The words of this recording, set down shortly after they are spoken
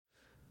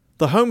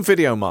The home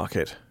video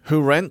market.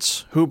 Who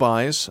rents, who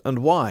buys, and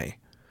why?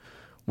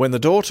 When the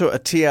door to a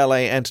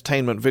TLA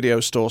Entertainment video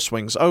store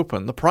swings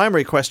open, the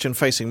primary question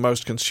facing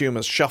most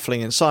consumers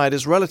shuffling inside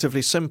is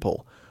relatively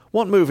simple.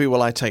 What movie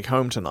will I take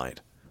home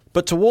tonight?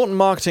 But to Wharton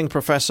marketing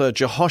professor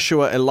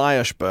Jehoshua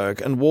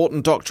Eliashberg and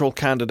Wharton doctoral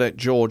candidate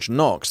George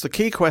Knox, the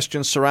key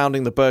question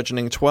surrounding the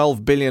burgeoning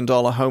 $12 billion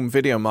home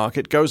video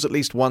market goes at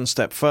least one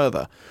step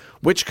further.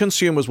 Which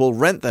consumers will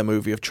rent their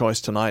movie of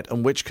choice tonight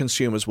and which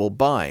consumers will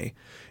buy?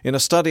 In a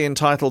study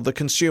entitled The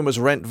Consumer's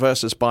Rent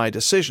versus Buy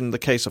Decision, the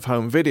Case of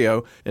Home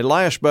Video,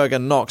 Eliashberg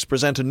and Knox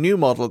present a new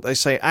model that they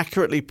say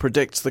accurately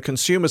predicts the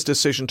consumer's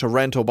decision to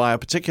rent or buy a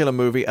particular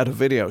movie at a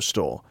video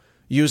store.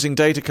 Using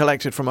data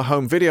collected from a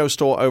home video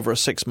store over a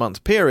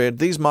 6-month period,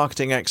 these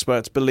marketing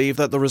experts believe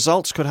that the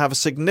results could have a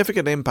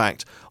significant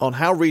impact on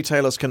how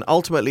retailers can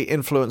ultimately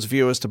influence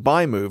viewers to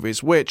buy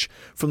movies, which,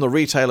 from the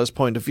retailer's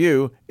point of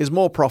view, is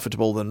more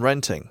profitable than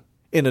renting.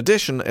 In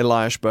addition,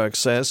 Eliashberg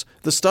says,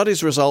 the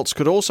study's results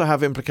could also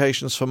have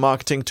implications for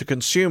marketing to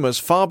consumers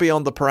far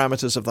beyond the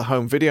parameters of the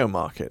home video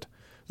market.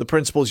 The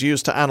principles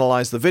used to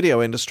analyze the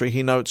video industry,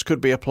 he notes,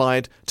 could be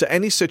applied to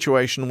any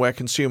situation where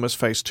consumers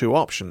face two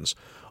options.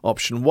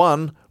 Option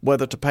 1,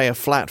 whether to pay a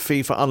flat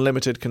fee for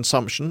unlimited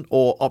consumption,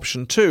 or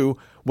Option 2,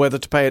 whether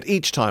to pay at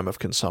each time of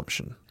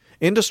consumption.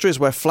 Industries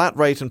where flat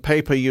rate and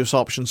pay-per-use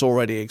options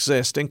already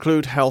exist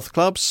include health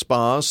clubs,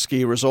 spas,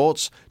 ski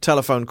resorts,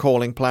 telephone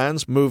calling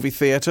plans, movie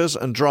theaters,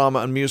 and drama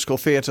and musical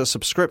theater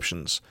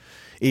subscriptions.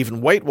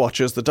 Even Weight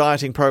Watchers, the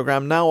dieting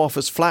program, now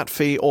offers flat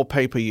fee or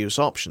pay-per-use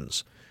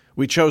options.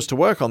 We chose to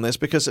work on this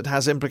because it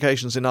has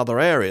implications in other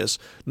areas,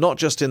 not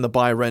just in the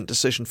buy-rent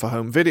decision for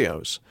home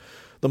videos.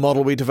 The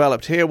model we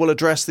developed here will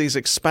address these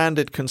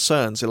expanded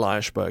concerns,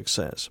 Eliashberg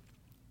says.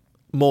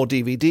 More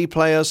DVD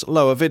players,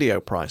 lower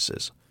video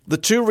prices. The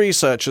two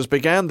researchers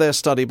began their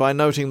study by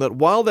noting that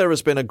while there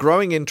has been a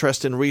growing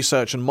interest in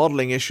research and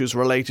modeling issues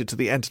related to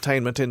the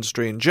entertainment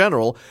industry in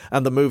general,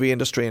 and the movie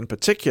industry in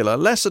particular,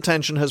 less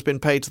attention has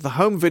been paid to the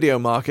home video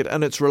market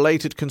and its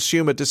related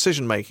consumer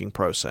decision-making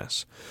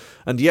process.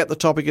 And yet the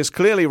topic is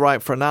clearly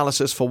ripe for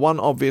analysis for one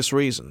obvious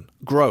reason: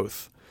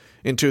 growth.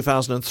 In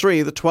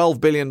 2003, the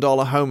 $12 billion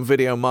home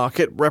video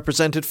market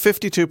represented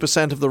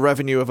 52% of the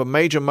revenue of a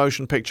major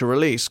motion picture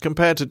release,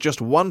 compared to just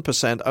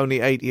 1% only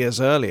 8 years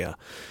earlier.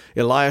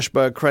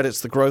 Eliashberg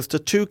credits the growth to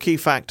two key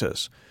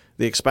factors: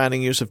 the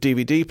expanding use of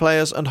DVD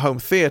players and home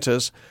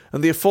theaters,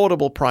 and the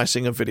affordable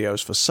pricing of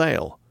videos for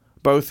sale.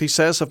 Both, he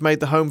says, have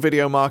made the home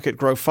video market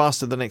grow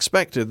faster than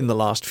expected in the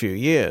last few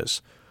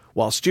years.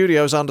 While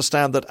studios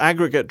understand that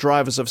aggregate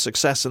drivers of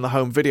success in the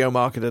home video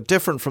market are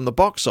different from the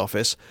box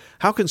office,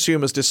 how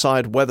consumers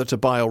decide whether to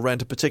buy or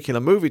rent a particular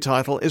movie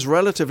title is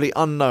relatively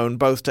unknown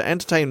both to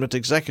entertainment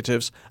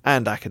executives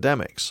and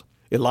academics.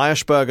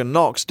 Eliashberg and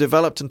Knox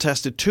developed and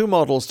tested two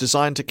models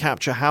designed to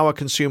capture how a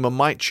consumer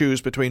might choose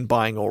between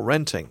buying or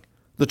renting.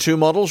 The two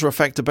models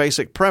reflect a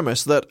basic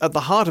premise that at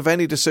the heart of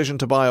any decision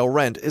to buy or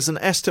rent is an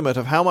estimate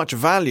of how much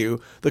value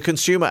the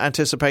consumer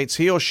anticipates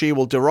he or she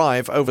will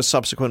derive over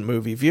subsequent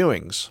movie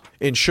viewings.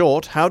 In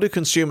short, how do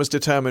consumers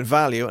determine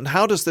value, and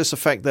how does this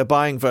affect their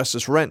buying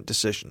versus rent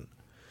decision?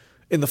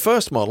 In the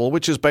first model,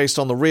 which is based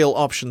on the real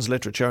options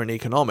literature in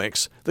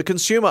economics, the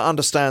consumer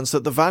understands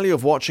that the value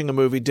of watching a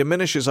movie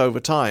diminishes over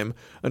time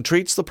and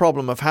treats the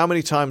problem of how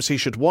many times he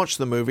should watch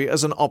the movie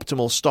as an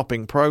optimal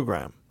stopping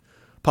program.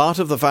 Part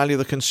of the value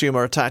the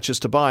consumer attaches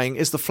to buying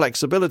is the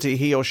flexibility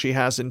he or she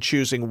has in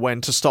choosing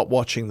when to stop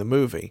watching the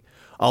movie.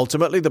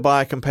 Ultimately, the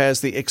buyer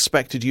compares the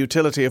expected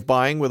utility of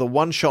buying with a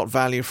one-shot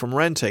value from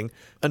renting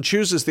and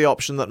chooses the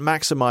option that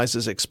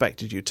maximizes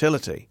expected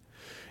utility.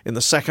 In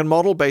the second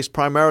model, based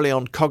primarily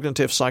on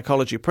cognitive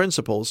psychology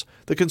principles,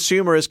 the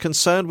consumer is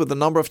concerned with the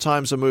number of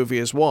times a movie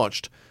is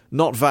watched,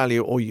 not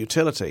value or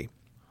utility.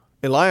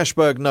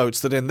 Eliashberg notes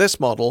that in this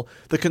model,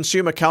 the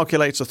consumer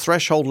calculates a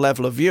threshold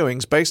level of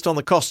viewings based on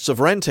the costs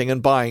of renting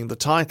and buying the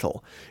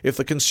title. If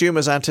the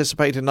consumer's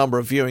anticipated number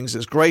of viewings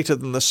is greater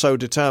than the so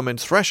determined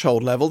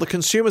threshold level, the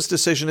consumer's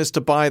decision is to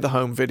buy the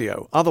home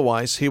video.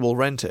 Otherwise, he will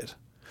rent it.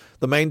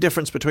 The main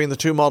difference between the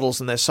two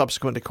models and their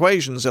subsequent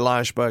equations,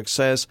 Eliashberg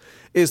says,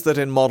 is that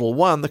in Model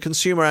 1, the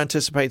consumer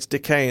anticipates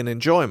decay in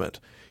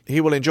enjoyment.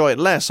 He will enjoy it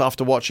less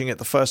after watching it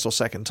the first or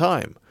second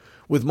time.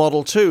 With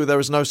Model 2, there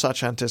is no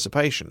such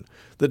anticipation.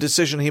 The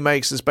decision he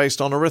makes is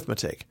based on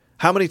arithmetic.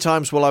 How many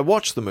times will I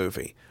watch the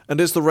movie? And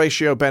is the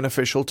ratio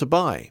beneficial to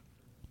buy?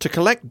 To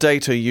collect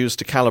data used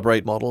to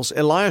calibrate models,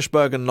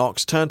 Eliashberg and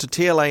Knox turned to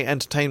TLA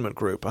Entertainment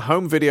Group, a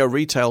home video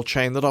retail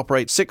chain that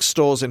operates 6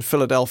 stores in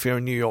Philadelphia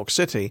and New York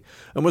City,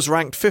 and was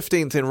ranked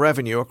 15th in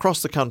revenue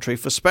across the country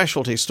for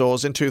specialty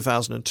stores in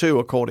 2002,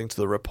 according to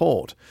the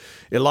report.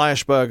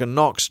 Eliashberg and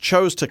Knox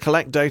chose to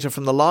collect data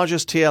from the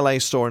largest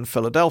TLA store in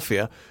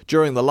Philadelphia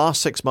during the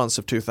last 6 months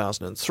of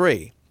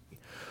 2003.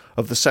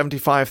 Of the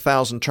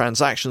 75,000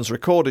 transactions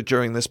recorded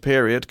during this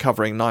period,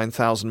 covering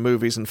 9,000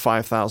 movies and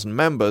 5,000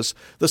 members,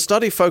 the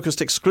study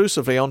focused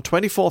exclusively on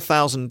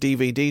 24,000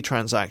 DVD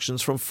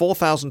transactions from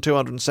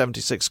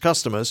 4,276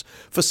 customers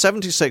for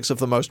 76 of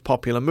the most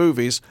popular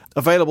movies,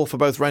 available for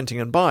both renting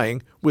and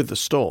buying, with the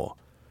store.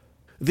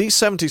 These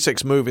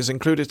 76 movies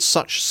included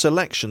such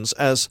selections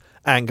as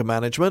Anger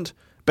Management,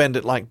 Bend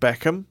It Like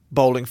Beckham,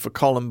 Bowling for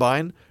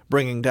Columbine,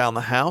 Bringing Down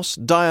the House,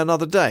 Die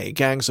Another Day,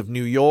 Gangs of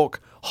New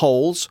York,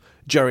 Holes,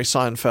 Jerry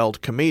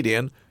Seinfeld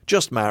Comedian,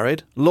 Just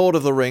Married, Lord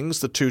of the Rings,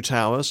 The Two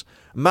Towers,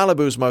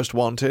 Malibu's Most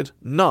Wanted,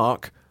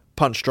 Narc,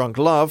 Punch Drunk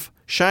Love,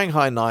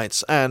 Shanghai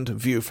Nights, and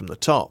View from the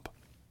Top.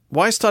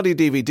 Why study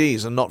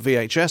DVDs and not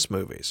VHS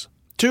movies?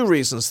 2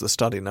 reasons, the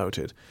study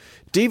noted.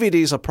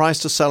 DVDs are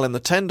priced to sell in the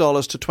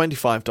 $10 to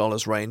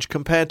 $25 range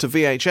compared to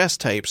VHS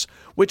tapes,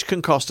 which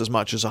can cost as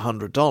much as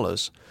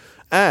 $100.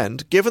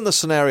 And, given the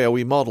scenario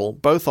we model,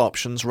 both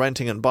options,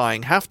 renting and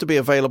buying, have to be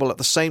available at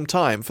the same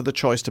time for the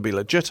choice to be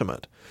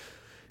legitimate.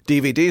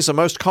 DVDs are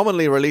most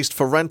commonly released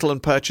for rental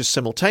and purchase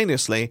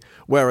simultaneously,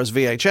 whereas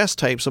VHS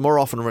tapes are more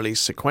often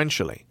released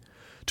sequentially.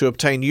 To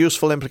obtain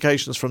useful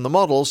implications from the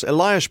models,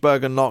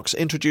 Eliashberg and Knox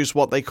introduce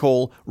what they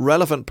call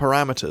relevant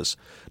parameters,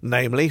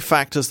 namely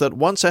factors that,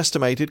 once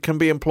estimated, can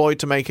be employed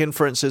to make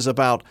inferences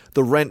about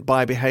the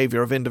rent-buy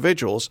behavior of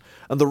individuals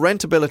and the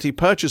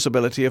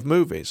rentability-purchasability of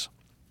movies.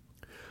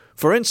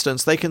 For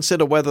instance, they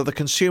consider whether the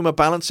consumer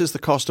balances the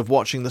cost of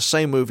watching the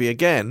same movie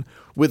again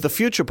with the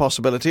future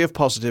possibility of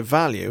positive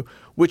value,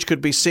 which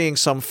could be seeing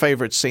some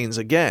favorite scenes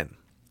again.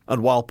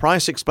 And while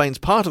price explains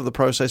part of the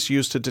process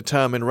used to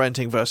determine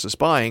renting versus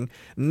buying,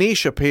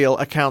 niche appeal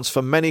accounts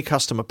for many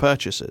customer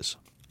purchases.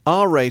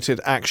 R-rated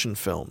action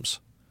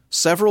films.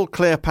 Several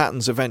clear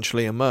patterns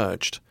eventually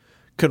emerged.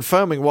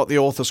 Confirming what the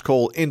authors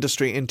call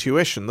industry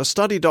intuition, the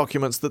study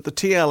documents that the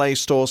TLA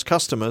store's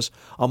customers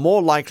are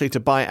more likely to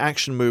buy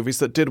action movies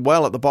that did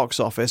well at the box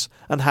office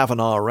and have an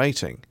R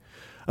rating.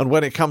 And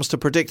when it comes to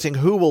predicting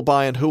who will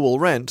buy and who will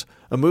rent,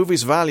 a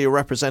movie's value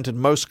represented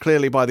most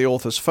clearly by the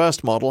author's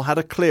first model had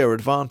a clear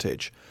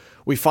advantage.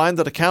 We find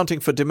that accounting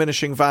for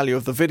diminishing value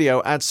of the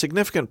video adds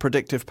significant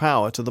predictive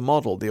power to the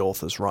model, the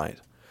authors write.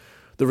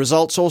 The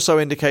results also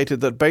indicated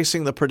that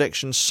basing the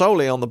predictions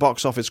solely on the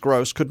box office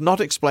gross could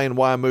not explain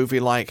why a movie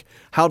like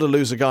How to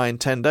Lose a Guy in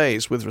 10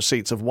 Days, with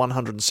receipts of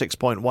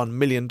 $106.1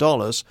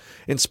 million,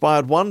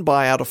 inspired 1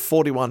 buy out of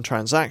 41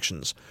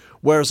 transactions,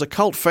 whereas a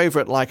cult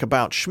favorite like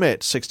About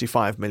Schmidt,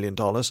 $65 million,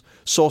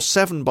 saw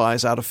 7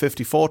 buys out of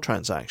 54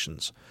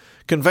 transactions.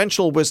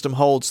 Conventional wisdom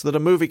holds that a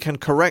movie can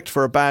correct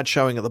for a bad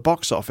showing at the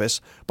box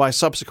office by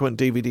subsequent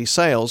DVD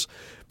sales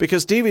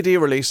because DVD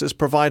releases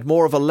provide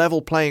more of a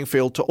level playing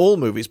field to all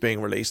movies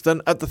being released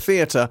than at the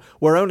theatre,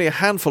 where only a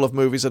handful of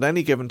movies at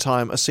any given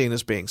time are seen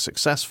as being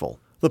successful.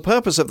 The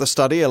purpose of the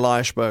study,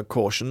 Eliashberg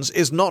cautions,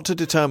 is not to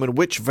determine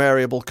which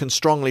variable can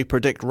strongly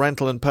predict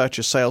rental and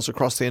purchase sales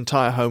across the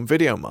entire home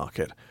video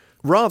market.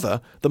 Rather,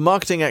 the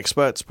marketing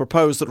experts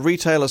propose that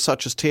retailers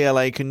such as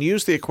TLA can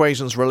use the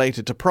equations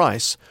related to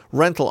price,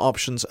 rental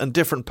options, and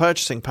different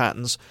purchasing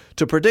patterns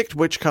to predict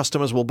which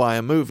customers will buy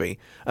a movie,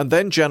 and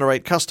then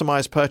generate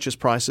customized purchase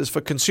prices for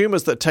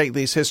consumers that take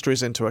these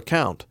histories into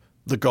account.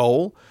 The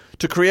goal?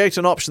 To create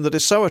an option that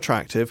is so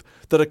attractive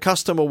that a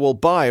customer will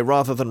buy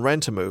rather than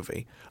rent a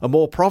movie, a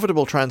more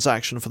profitable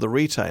transaction for the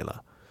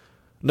retailer.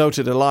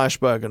 Noted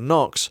Eliashberg and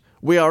Knox,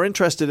 we are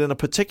interested in a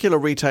particular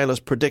retailer's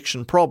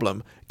prediction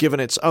problem,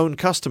 given its own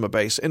customer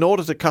base, in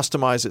order to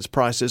customize its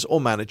prices or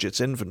manage its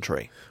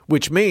inventory.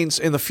 Which means,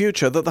 in the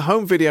future, that the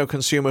home video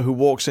consumer who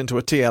walks into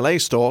a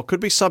TLA store could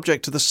be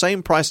subject to the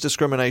same price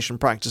discrimination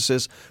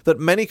practices that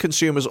many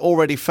consumers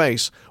already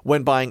face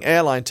when buying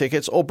airline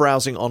tickets or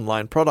browsing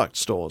online product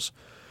stores.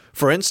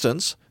 For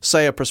instance,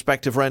 say a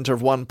prospective renter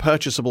of one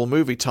purchasable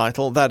movie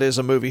title, that is,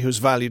 a movie whose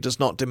value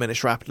does not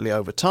diminish rapidly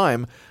over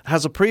time,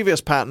 has a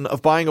previous pattern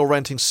of buying or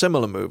renting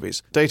similar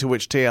movies, data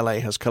which TLA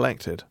has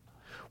collected.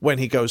 When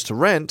he goes to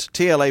rent,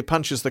 TLA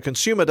punches the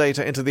consumer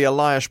data into the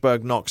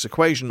Eliashberg-Knox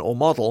equation or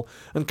model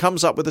and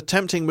comes up with a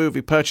tempting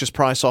movie purchase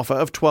price offer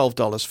of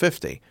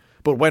 $12.50.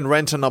 But when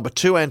renter number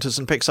 2 enters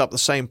and picks up the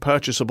same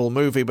purchasable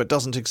movie but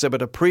doesn't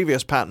exhibit a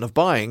previous pattern of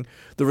buying,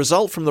 the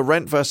result from the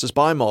rent versus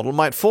buy model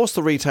might force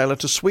the retailer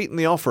to sweeten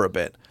the offer a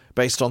bit.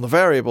 Based on the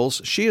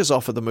variables, she has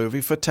offered the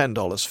movie for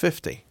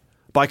 $10.50.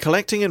 By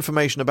collecting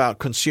information about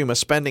consumer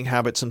spending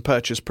habits and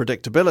purchase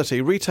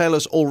predictability,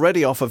 retailers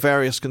already offer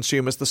various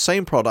consumers the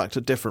same product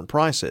at different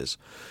prices.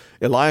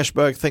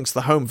 Eliashberg thinks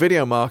the home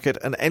video market,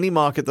 and any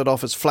market that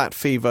offers flat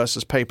fee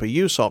versus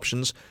pay-per-use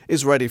options,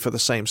 is ready for the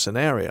same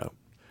scenario.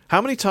 How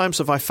many times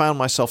have I found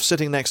myself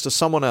sitting next to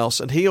someone else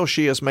and he or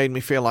she has made me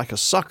feel like a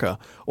sucker,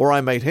 or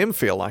I made him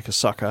feel like a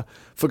sucker,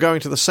 for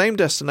going to the same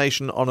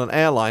destination on an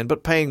airline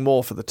but paying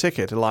more for the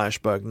ticket,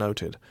 Eliashberg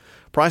noted.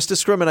 Price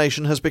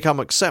discrimination has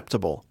become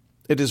acceptable.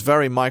 It is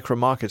very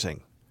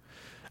micro-marketing.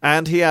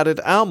 And he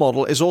added, our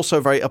model is also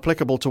very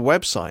applicable to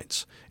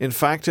websites. In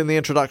fact, in the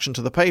introduction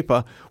to the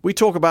paper, we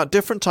talk about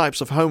different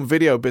types of home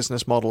video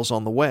business models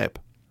on the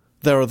web.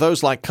 There are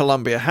those like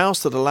Columbia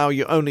House that allow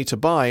you only to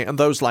buy, and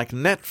those like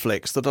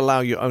Netflix that allow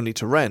you only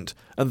to rent,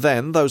 and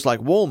then those like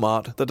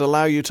Walmart that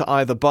allow you to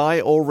either buy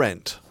or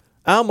rent.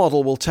 Our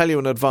model will tell you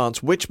in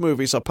advance which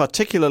movies are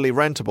particularly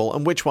rentable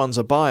and which ones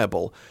are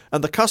buyable,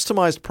 and the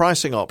customized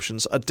pricing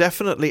options are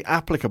definitely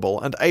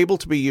applicable and able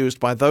to be used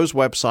by those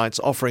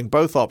websites offering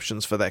both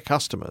options for their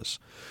customers.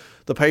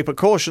 The paper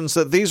cautions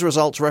that these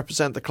results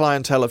represent the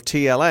clientele of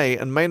TLA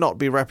and may not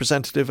be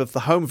representative of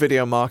the home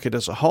video market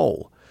as a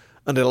whole.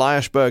 And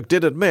Eliashberg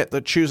did admit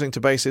that choosing to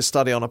base his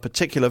study on a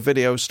particular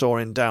video store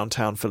in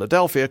downtown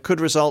Philadelphia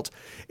could result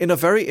in a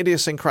very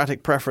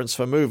idiosyncratic preference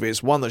for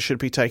movies, one that should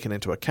be taken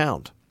into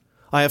account.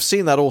 I have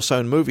seen that also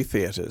in movie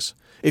theaters.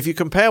 If you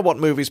compare what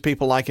movies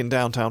people like in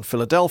downtown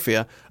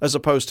Philadelphia as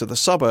opposed to the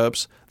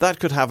suburbs, that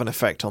could have an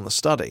effect on the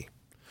study.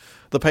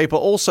 The paper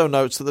also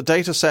notes that the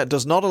dataset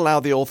does not allow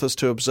the authors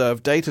to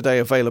observe day-to-day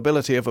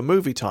availability of a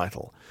movie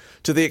title.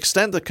 To the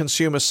extent that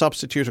consumers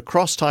substitute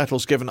across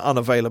titles given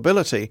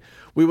unavailability,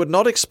 we would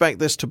not expect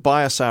this to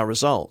bias our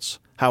results.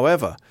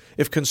 However,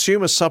 if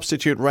consumers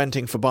substitute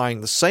renting for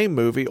buying the same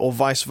movie or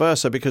vice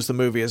versa because the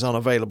movie is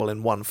unavailable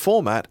in one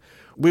format,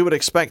 we would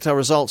expect our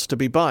results to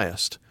be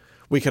biased.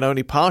 We can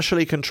only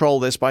partially control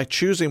this by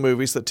choosing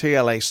movies that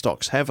TLA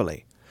stocks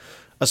heavily.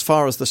 As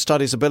far as the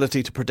study's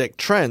ability to predict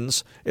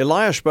trends,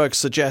 Eliashberg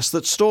suggests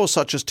that stores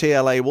such as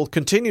TLA will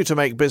continue to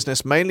make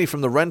business mainly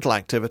from the rental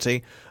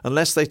activity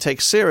unless they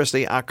take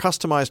seriously our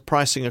customized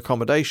pricing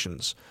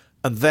accommodations,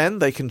 and then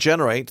they can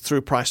generate,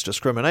 through price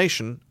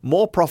discrimination,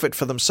 more profit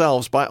for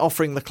themselves by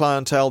offering the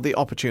clientele the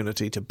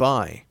opportunity to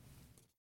buy.